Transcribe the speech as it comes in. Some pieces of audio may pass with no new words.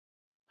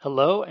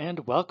Hello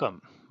and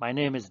welcome. My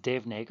name is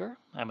Dave Naeger.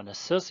 I'm an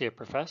associate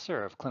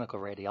professor of clinical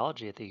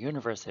radiology at the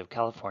University of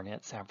California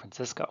at San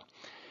Francisco.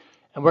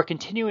 And we're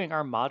continuing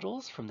our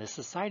modules from the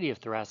Society of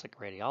Thoracic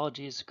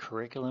Radiology's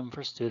curriculum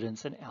for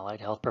students and allied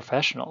health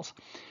professionals.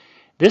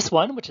 This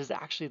one, which is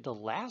actually the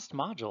last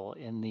module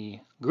in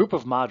the group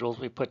of modules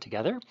we put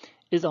together,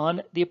 is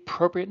on the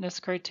appropriateness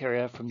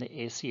criteria from the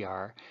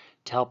ACR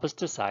to help us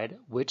decide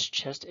which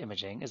chest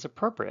imaging is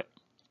appropriate.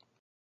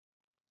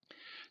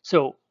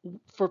 So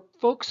for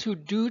folks who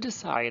do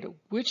decide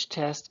which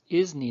test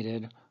is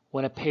needed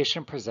when a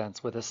patient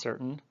presents with a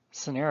certain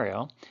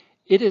scenario,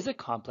 it is a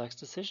complex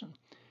decision.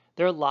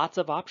 There are lots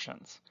of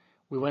options.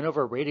 We went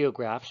over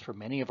radiographs for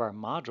many of our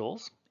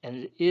modules,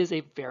 and it is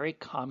a very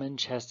common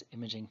chest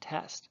imaging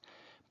test.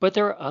 But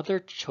there are other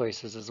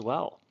choices as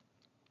well.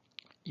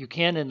 You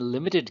can, in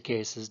limited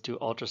cases, do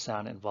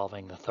ultrasound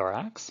involving the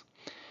thorax.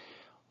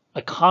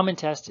 A common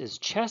test is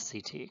chest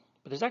CT.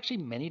 But there's actually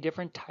many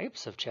different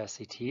types of chest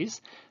CTs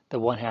that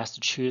one has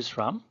to choose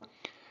from.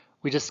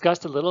 We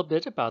discussed a little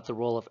bit about the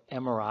role of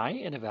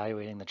MRI in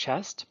evaluating the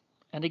chest.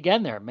 And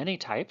again, there are many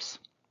types.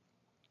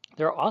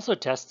 There are also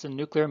tests in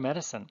nuclear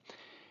medicine.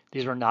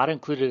 These were not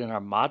included in our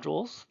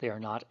modules. They are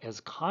not as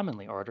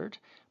commonly ordered,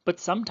 but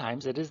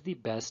sometimes it is the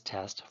best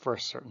test for a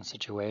certain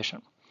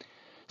situation.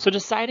 So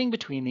deciding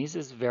between these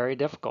is very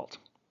difficult.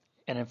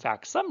 And in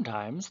fact,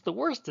 sometimes the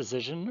worst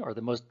decision or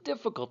the most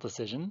difficult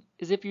decision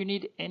is if you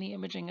need any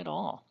imaging at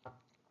all.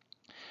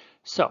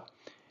 So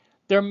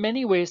there are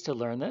many ways to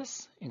learn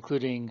this,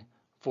 including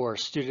for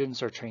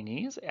students or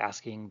trainees,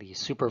 asking the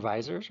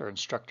supervisors or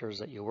instructors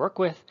that you work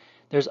with.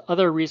 There's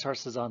other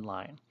resources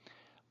online,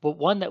 but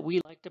one that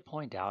we like to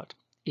point out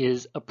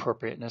is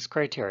appropriateness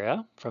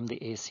criteria from the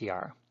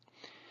ACR.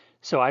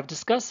 So I've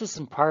discussed this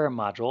in prior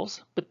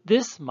modules, but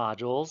this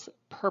module's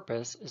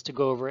purpose is to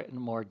go over it in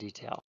more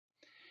detail.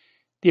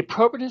 The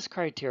appropriateness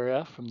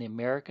criteria from the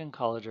American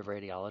College of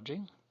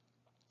Radiology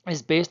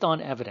is based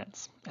on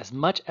evidence, as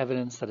much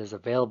evidence that is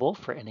available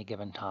for any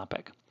given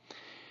topic.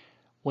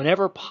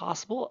 Whenever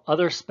possible,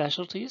 other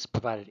specialties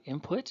provided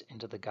input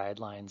into the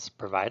guidelines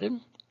provided.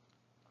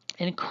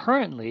 And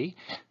currently,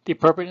 the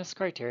appropriateness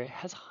criteria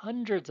has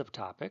hundreds of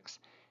topics,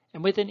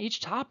 and within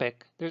each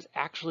topic, there's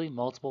actually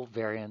multiple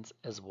variants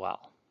as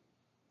well.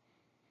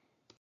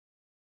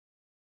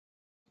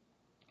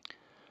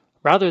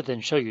 Rather than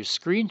show you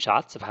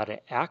screenshots of how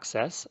to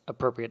access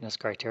appropriateness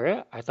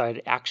criteria, I thought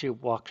I'd actually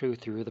walk you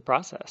through the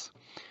process.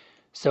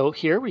 So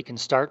here we can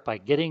start by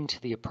getting to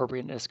the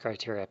appropriateness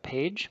criteria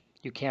page.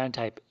 You can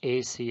type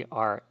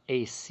ACR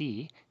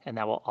AC, and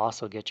that will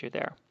also get you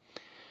there.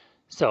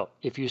 So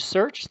if you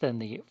search, then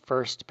the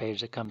first page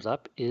that comes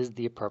up is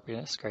the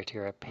appropriateness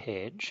criteria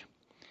page.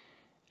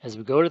 As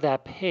we go to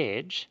that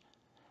page,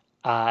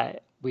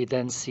 we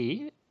then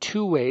see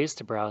two ways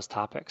to browse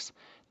topics.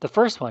 The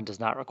first one does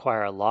not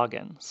require a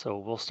login, so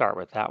we'll start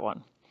with that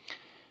one.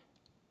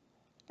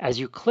 As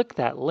you click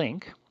that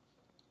link,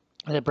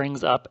 it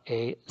brings up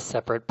a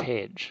separate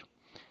page.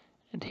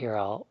 And here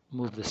I'll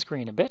move the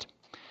screen a bit.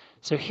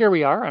 So here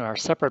we are on our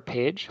separate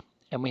page,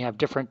 and we have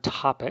different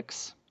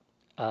topics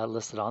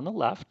listed on the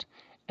left,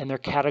 and they're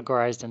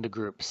categorized into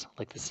groups,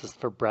 like this is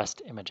for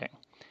breast imaging.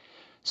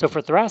 So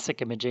for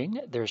thoracic imaging,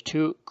 there's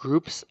two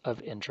groups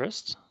of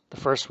interest. The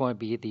first one would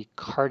be the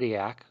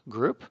cardiac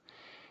group,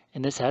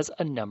 and this has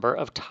a number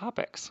of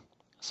topics.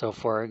 So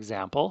for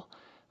example,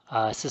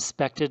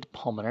 suspected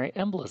pulmonary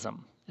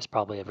embolism is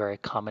probably a very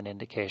common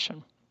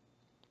indication.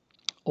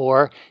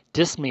 Or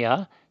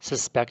dyspnea,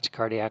 suspect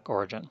cardiac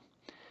origin.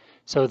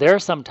 So there are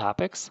some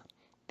topics.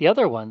 The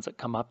other ones that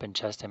come up in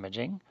chest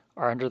imaging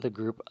are under the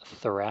group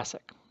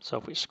thoracic. So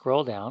if we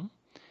scroll down,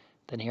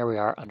 then here we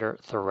are under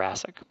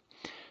thoracic.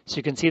 So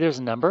you can see there's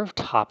a number of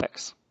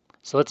topics.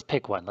 So let's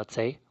pick one. Let's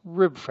say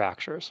rib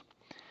fractures.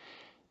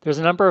 There's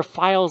a number of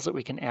files that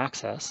we can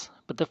access,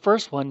 but the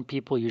first one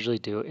people usually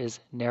do is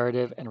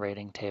narrative and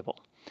rating table.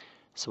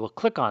 So we'll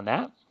click on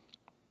that.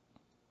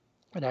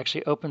 It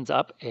actually opens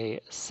up a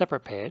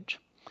separate page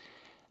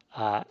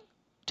to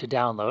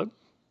download,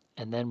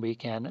 and then we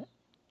can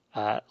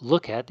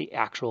look at the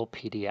actual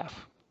PDF.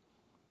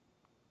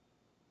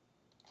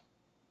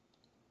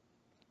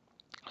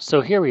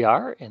 So here we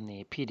are in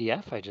the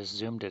PDF. I just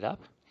zoomed it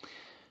up.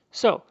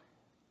 So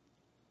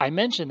I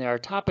mentioned there are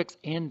topics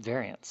and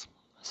variants.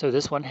 So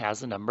this one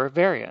has a number of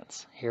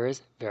variants. Here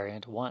is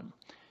variant 1.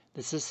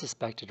 This is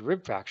suspected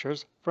rib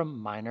fractures from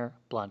minor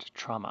blunt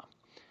trauma.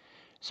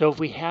 So if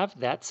we have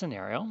that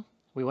scenario,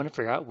 we want to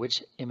figure out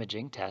which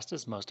imaging test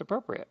is most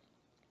appropriate.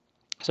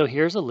 So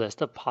here's a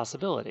list of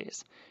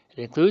possibilities.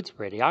 It includes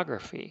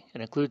radiography, it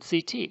includes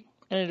CT,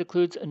 and it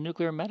includes a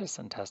nuclear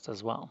medicine test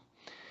as well.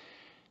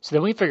 So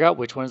then we figure out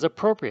which one is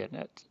appropriate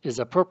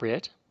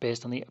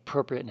based on the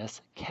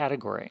appropriateness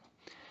category.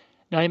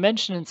 Now I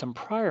mentioned in some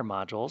prior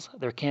modules,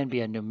 there can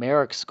be a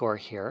numeric score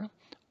here,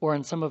 or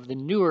in some of the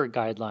newer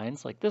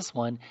guidelines like this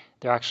one,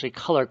 they're actually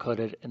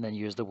color-coded and then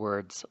use the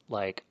words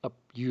like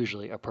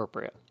usually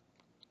appropriate.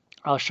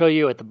 I'll show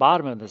you at the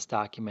bottom of this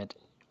document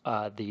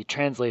the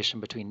translation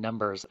between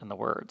numbers and the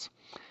words.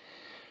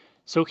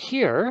 So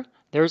here,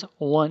 there's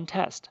one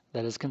test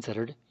that is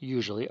considered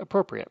usually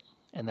appropriate,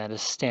 and that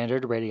is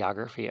standard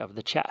radiography of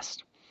the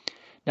chest.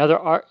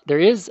 Now there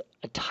is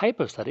a type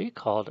of study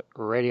called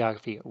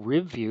radiography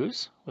rib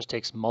views, which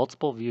takes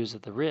multiple views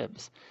of the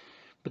ribs,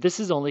 but this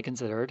is only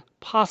considered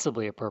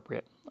possibly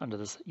appropriate under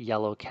this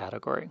yellow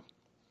category.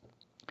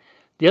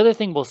 The other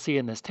thing we'll see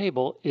in this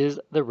table is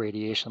the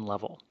radiation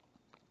level.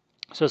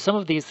 So some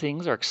of these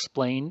things are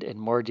explained in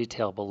more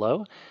detail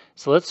below,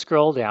 so let's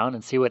scroll down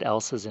and see what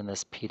else is in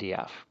this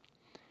PDF.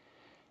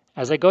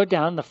 As I go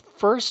down, the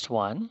first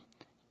one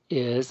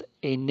is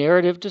a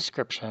narrative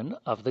description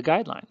of the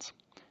guidelines.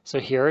 So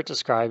here it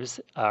describes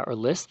or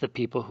lists the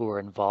people who were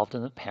involved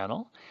in the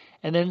panel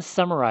and then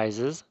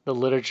summarizes the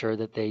literature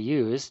that they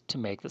used to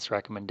make this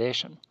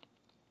recommendation.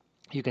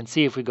 You can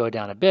see if we go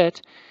down a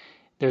bit,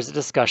 there's a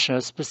discussion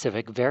of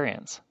specific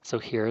variants. So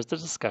here's the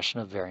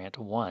discussion of variant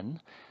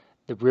 1,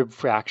 the rib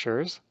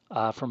fractures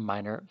from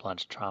minor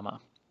blunt trauma.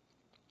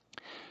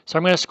 So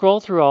I'm going to scroll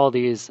through all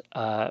these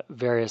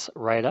various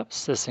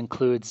write-ups. This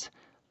includes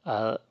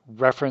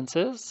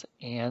references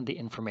and the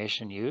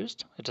information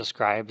used. It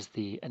describes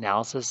the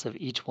analysis of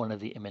each one of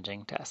the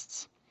imaging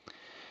tests.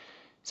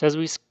 So as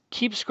we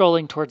keep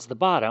scrolling towards the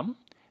bottom,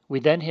 we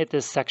then hit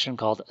this section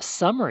called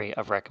Summary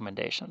of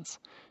Recommendations.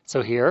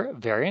 So here,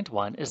 variant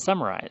 1 is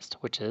summarized,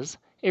 which is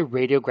a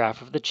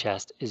radiograph of the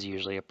chest is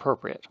usually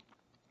appropriate.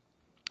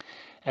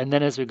 And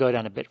then as we go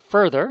down a bit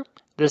further,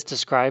 this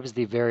describes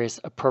the various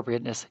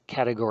appropriateness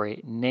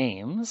category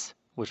names,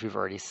 which we've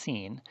already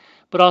seen,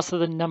 but also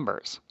the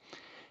numbers.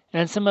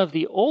 And in some of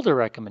the older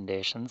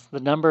recommendations, the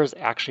number is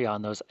actually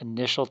on those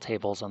initial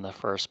tables on the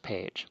first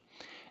page.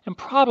 And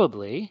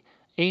probably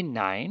a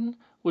 9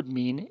 would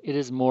mean it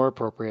is more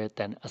appropriate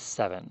than a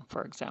 7,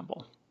 for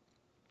example.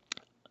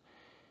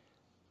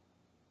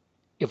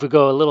 If we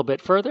go a little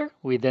bit further,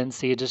 we then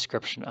see a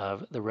description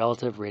of the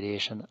relative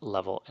radiation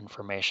level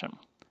information.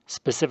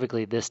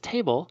 Specifically, this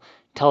table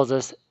tells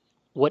us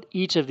what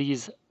each of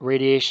these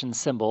radiation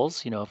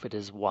symbols, if it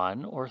is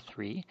 1 or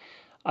 3,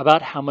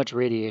 about how much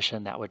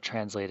radiation that would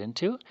translate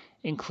into,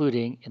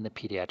 including in the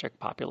pediatric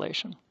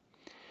population.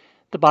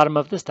 The bottom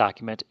of this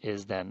document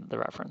is then the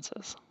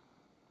references.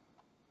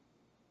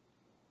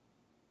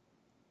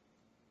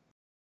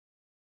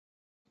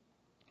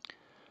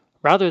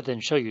 Rather than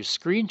show you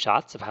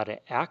screenshots of how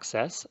to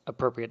access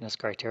appropriateness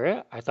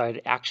criteria, I thought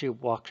I'd actually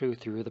walk you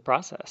through the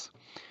process.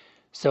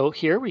 So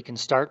here we can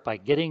start by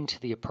getting to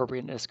the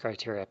appropriateness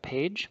criteria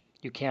page.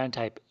 You can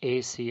type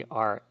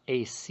ACR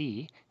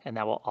AC, and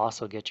that will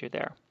also get you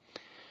there.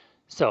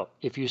 So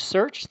if you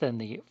search, then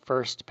the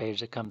first page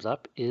that comes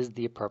up is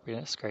the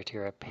appropriateness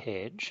criteria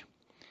page.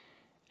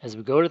 As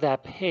we go to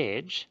that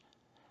page,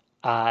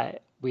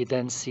 we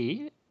then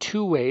see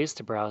 2 ways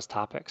to browse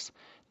topics.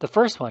 The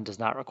first one does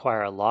not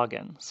require a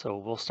login, so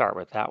we'll start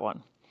with that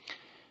one.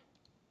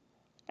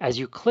 As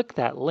you click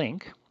that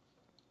link,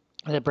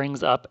 it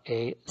brings up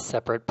a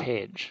separate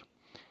page.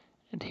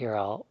 And here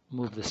I'll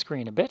move the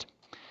screen a bit.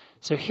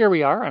 So here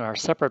we are on our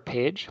separate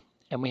page,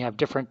 and we have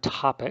different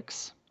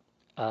topics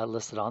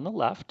listed on the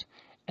left,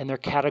 and they're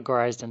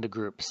categorized into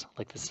groups,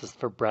 like this is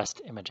for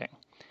breast imaging.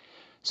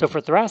 So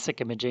for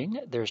thoracic imaging,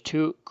 there's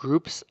 2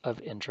 groups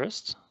of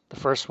interest. The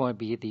first one would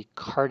be the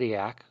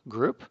cardiac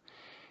group,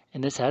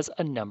 and this has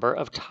a number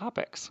of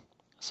topics.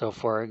 So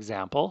for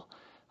example,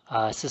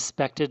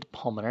 suspected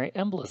pulmonary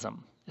embolism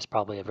is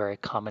probably a very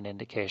common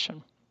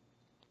indication.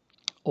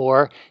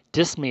 Or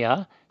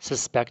dyspnea,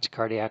 suspect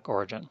cardiac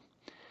origin.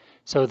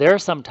 So there are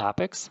some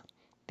topics.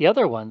 The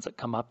other ones that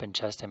come up in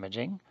chest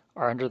imaging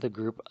are under the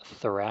group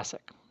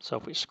thoracic. So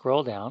if we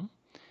scroll down,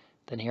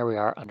 then here we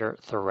are under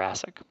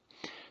thoracic.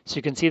 So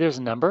you can see there's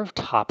a number of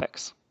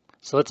topics.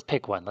 So let's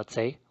pick one. Let's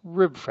say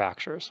rib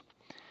fractures.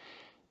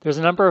 There's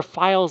a number of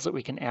files that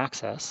we can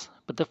access,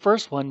 but the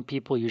first one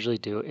people usually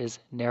do is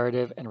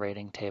narrative and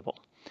rating table.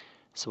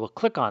 So we'll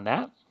click on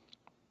that.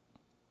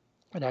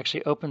 It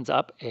actually opens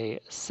up a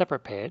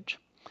separate page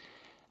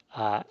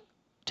to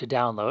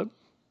download,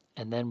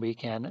 and then we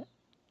can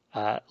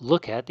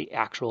look at the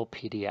actual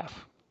PDF.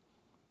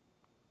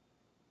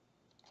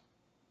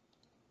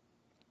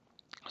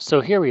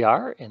 So here we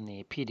are in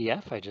the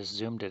PDF. I just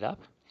zoomed it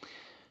up.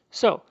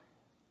 So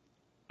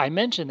I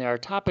mentioned there are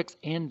topics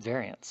and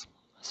variants.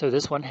 So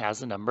this one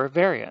has a number of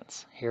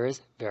variants. Here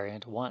is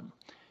variant 1.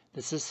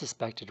 This is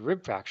suspected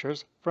rib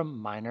fractures from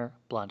minor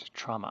blunt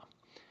trauma.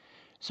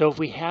 So if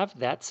we have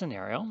that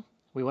scenario,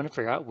 we want to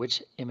figure out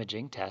which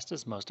imaging test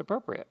is most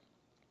appropriate.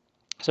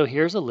 So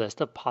here's a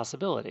list of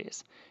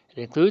possibilities.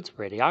 It includes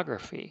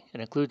radiography, it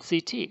includes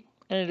CT,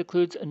 and it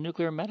includes a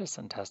nuclear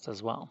medicine test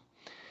as well.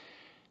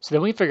 So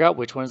then we figure out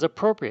which one is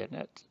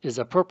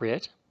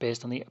appropriate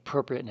based on the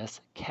appropriateness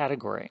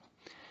category.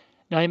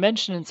 Now I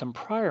mentioned in some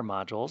prior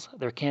modules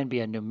there can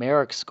be a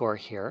numeric score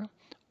here,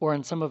 or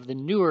in some of the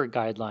newer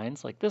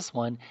guidelines like this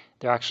one,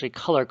 they're actually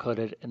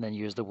color-coded and then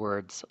use the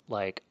words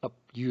like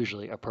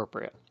usually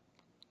appropriate.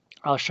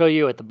 I'll show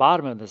you at the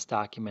bottom of this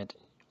document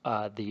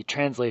the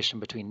translation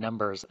between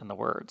numbers and the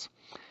words.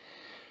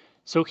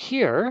 So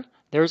here,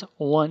 there's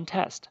one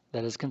test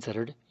that is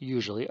considered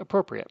usually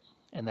appropriate,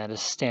 and that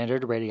is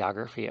standard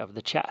radiography of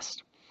the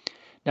chest.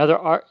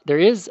 Now there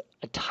is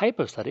a type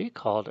of study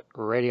called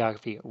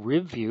radiography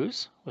rib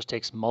views, which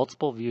takes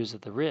multiple views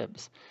of the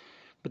ribs,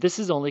 but this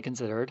is only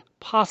considered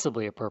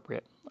possibly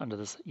appropriate under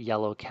this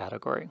yellow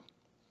category.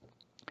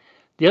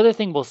 The other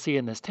thing we'll see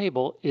in this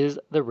table is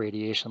the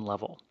radiation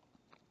level.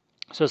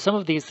 So some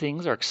of these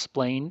things are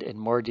explained in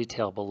more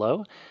detail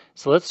below,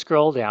 so let's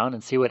scroll down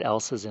and see what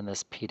else is in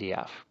this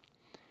PDF.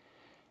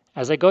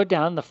 As I go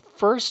down, the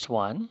first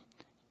one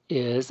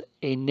is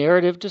a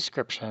narrative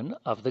description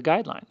of the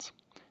guidelines.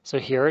 So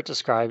here it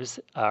describes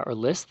or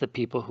lists the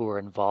people who were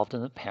involved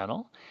in the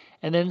panel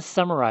and then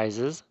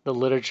summarizes the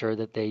literature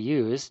that they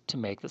used to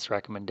make this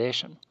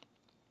recommendation.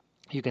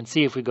 You can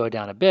see if we go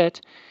down a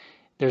bit,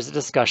 there's a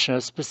discussion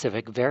of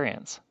specific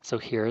variants. So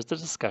here's the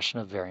discussion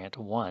of variant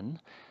 1,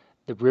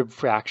 the rib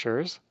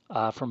fractures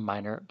from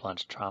minor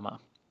blunt trauma.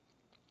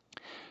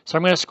 So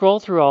I'm going to scroll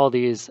through all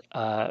these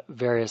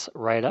various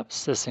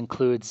write-ups. This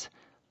includes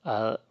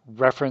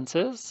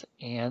references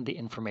and the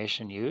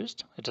information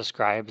used. It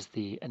describes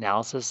the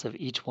analysis of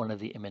each one of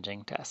the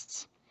imaging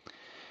tests.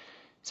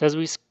 So as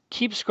we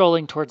keep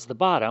scrolling towards the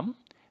bottom,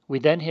 we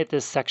then hit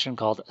this section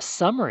called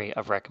Summary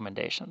of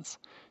Recommendations.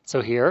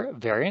 So here,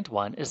 variant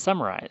 1 is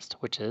summarized,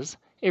 which is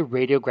a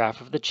radiograph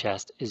of the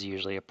chest is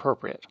usually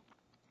appropriate.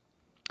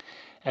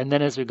 And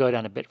then as we go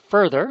down a bit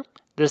further,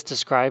 this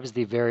describes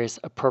the various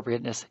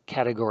appropriateness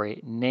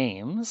category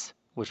names,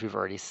 which we've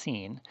already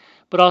seen,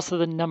 but also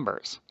the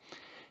numbers.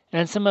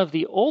 And in some of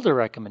the older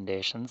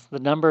recommendations, the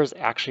number is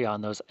actually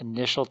on those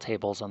initial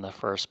tables on the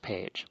first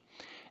page.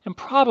 And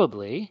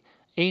probably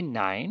a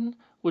 9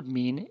 would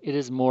mean it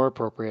is more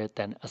appropriate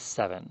than a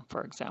 7,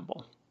 for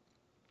example.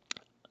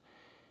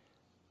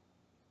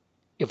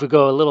 If we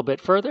go a little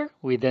bit further,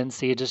 we then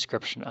see a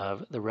description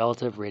of the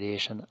relative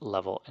radiation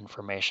level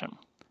information.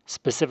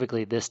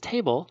 Specifically, this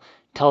table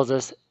tells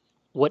us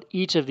what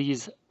each of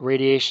these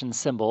radiation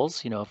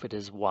symbols, if it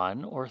is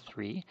 1 or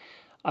 3,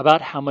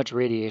 about how much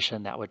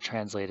radiation that would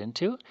translate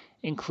into,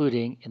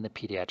 including in the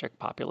pediatric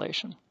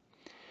population.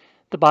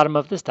 The bottom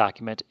of this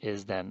document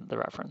is then the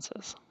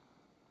references.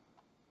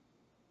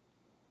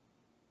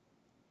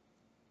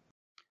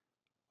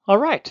 All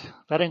right,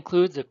 that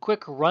includes a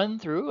quick run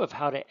through of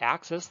how to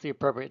access the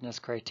appropriateness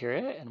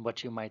criteria and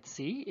what you might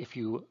see if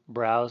you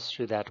browse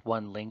through that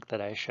one link that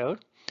I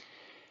showed.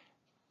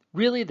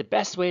 Really, the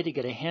best way to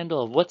get a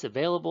handle of what's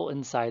available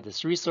inside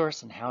this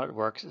resource and how it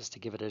works is to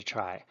give it a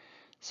try.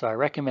 So I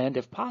recommend,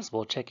 if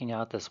possible, checking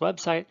out this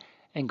website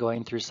and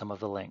going through some of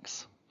the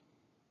links.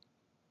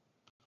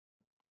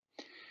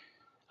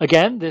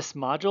 Again, this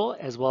module,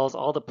 as well as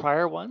all the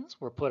prior ones,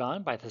 were put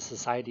on by the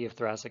Society of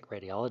Thoracic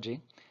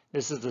Radiology.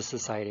 This is the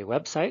Society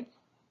website.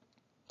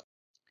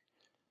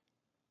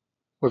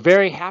 We're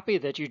very happy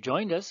that you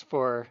joined us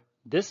for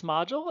this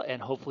module,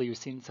 and hopefully you've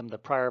seen some of the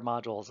prior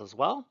modules as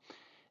well.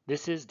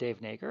 This is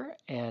Dave Naeger,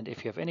 and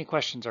if you have any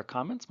questions or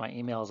comments, my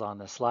email is on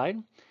this slide.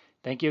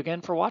 Thank you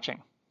again for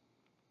watching.